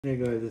Hey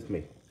guys, it's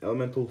me,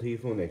 Elemental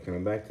T4 Nick, and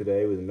I'm back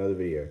today with another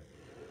video.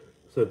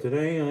 So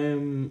today I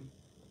am...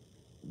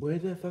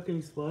 Where'd that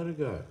fucking spider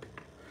go?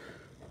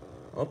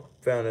 Oh,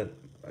 found it,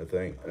 I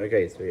think.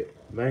 Okay, so yeah,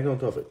 back on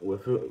topic. We're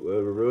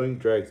reviewing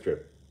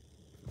dragstrip.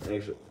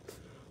 Actually,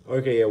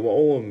 okay, yeah,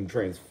 while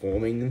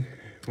transforming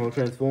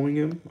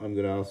him, I'm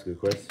gonna ask a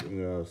question. I'm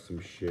gonna ask some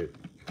shit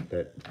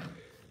that,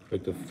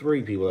 like, the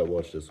 3 people that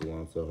watch this will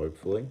answer,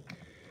 hopefully.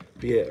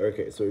 But yeah,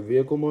 okay, so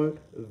vehicle mode,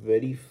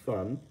 very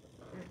fun.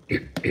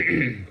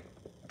 Sorry,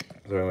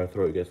 my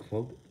throat gets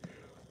clogged.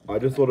 I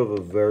just thought of a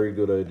very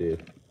good idea.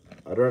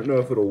 I don't know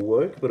if it'll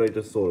work, but I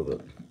just thought of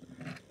it.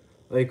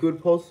 They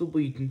could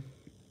possibly...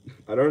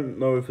 I don't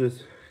know if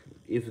this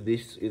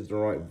is the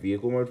right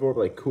vehicle mode for it,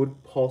 but I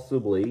could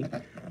possibly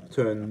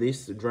turn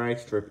this drag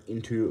strip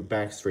into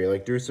backstreet.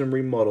 Like, do some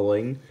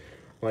remodeling,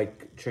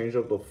 like, change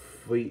up the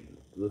feet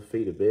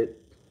a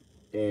bit,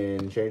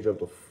 and change up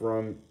the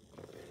front,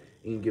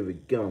 and give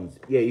it guns.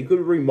 Yeah, you could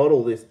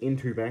remodel this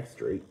into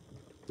backstreet,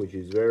 which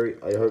is very...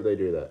 I hope they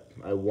do that.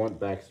 I want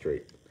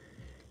backstreet.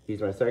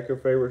 He's my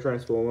second favorite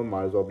Transformer,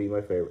 might as well be my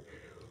favorite.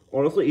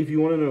 Honestly, if you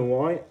want to know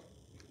why,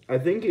 I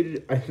think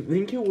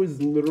it was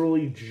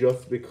literally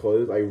just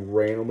because I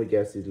randomly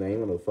guessed his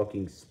name on a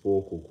fucking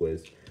Sporkle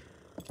quiz.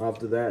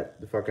 After that,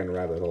 the fucking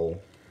rabbit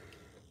hole.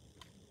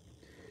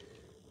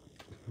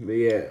 But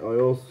yeah,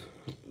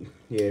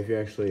 if you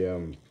actually,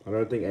 I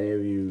don't think any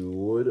of you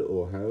would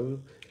or have,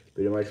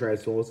 but in my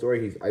Transformer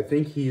story, I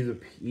think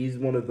he's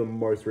one of the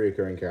most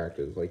reoccurring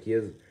characters. Like, he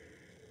has,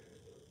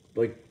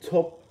 like,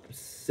 top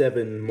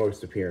 7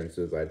 most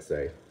appearances, I'd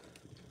say.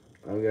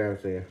 I'm gonna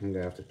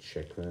have to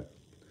check that.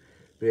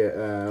 But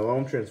yeah, while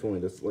I'm transforming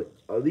this, like,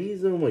 are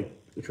these like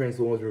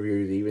Transformers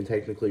reviews even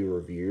technically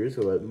reviews?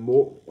 So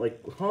like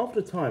half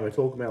the time I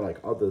talk about like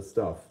other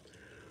stuff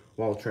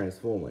while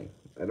transforming.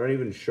 I don't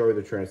even show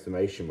the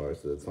transformation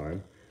most of the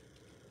time.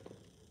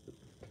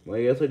 Well,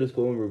 I guess I just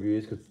call them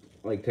reviews because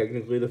like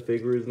technically the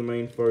figure is the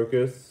main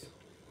focus,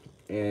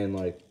 and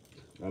like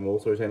I'm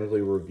also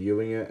technically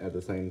reviewing it at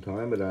the same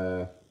time. But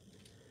I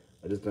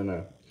just don't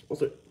know.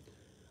 Also,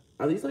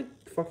 are these like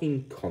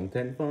fucking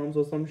content farms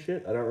or some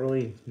shit? I don't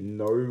really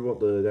know what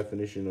the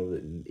definition of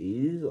it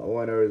is. All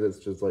I know is it's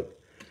just like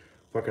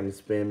fucking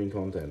spamming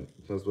content.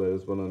 That's what I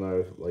just want to know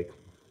if like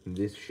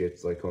this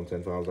shit's like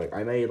content farms. Like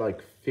I made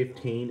like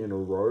 15 in a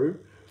row,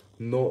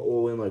 not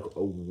all in like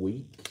a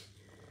week.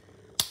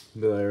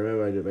 But I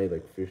remember I just made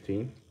like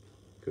 15.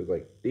 Because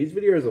like these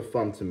videos are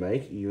fun to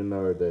make, even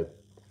though they're...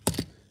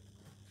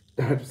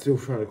 I'm still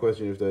trying to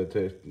question if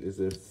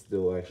they're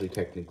still actually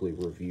technically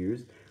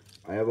reviews.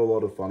 I have a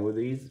lot of fun with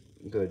these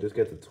because I just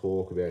get to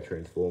talk about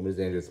Transformers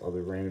and just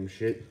other random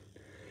shit.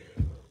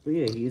 But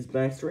yeah, here's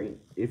backstreet.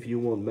 If you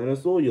want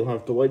Menasor, you'll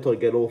have to wait till I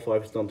get all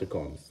 5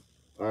 Stunticons.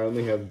 I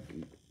only have...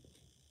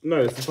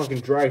 No, it's a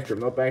fucking dragstrip,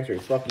 not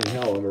backstreet. Fucking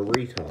hell, I'm a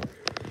retard.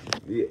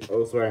 Yeah,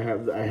 also, I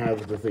have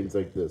the things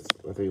like this.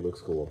 I think it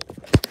looks cool.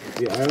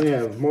 Yeah, I only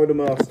have Motor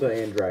Master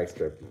and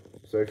dragstrip.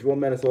 So if you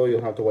want Menasor,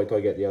 you'll have to wait till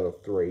I get the other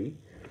 3.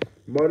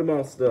 Motor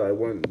Master, I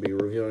won't be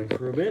reviewing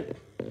for a bit.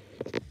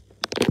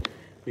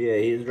 But yeah,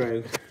 he's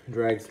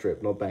drag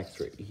strip, not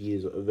backstrip. He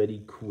is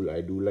very cool.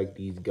 I do like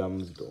these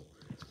guns though.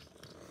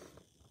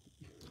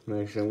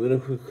 Actually, I'm gonna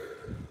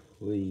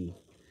quickly...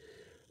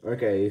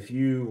 Okay, if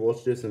you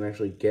watch this and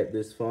actually get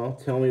this far,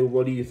 tell me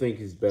what do you think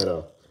is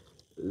better?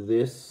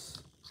 This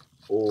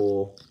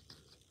or...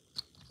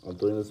 I'm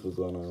doing this with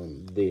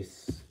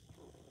this.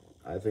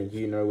 I think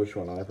you know which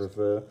one I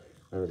prefer.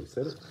 I already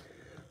said it.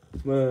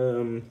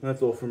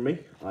 That's all from me.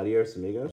 Adios, amigos.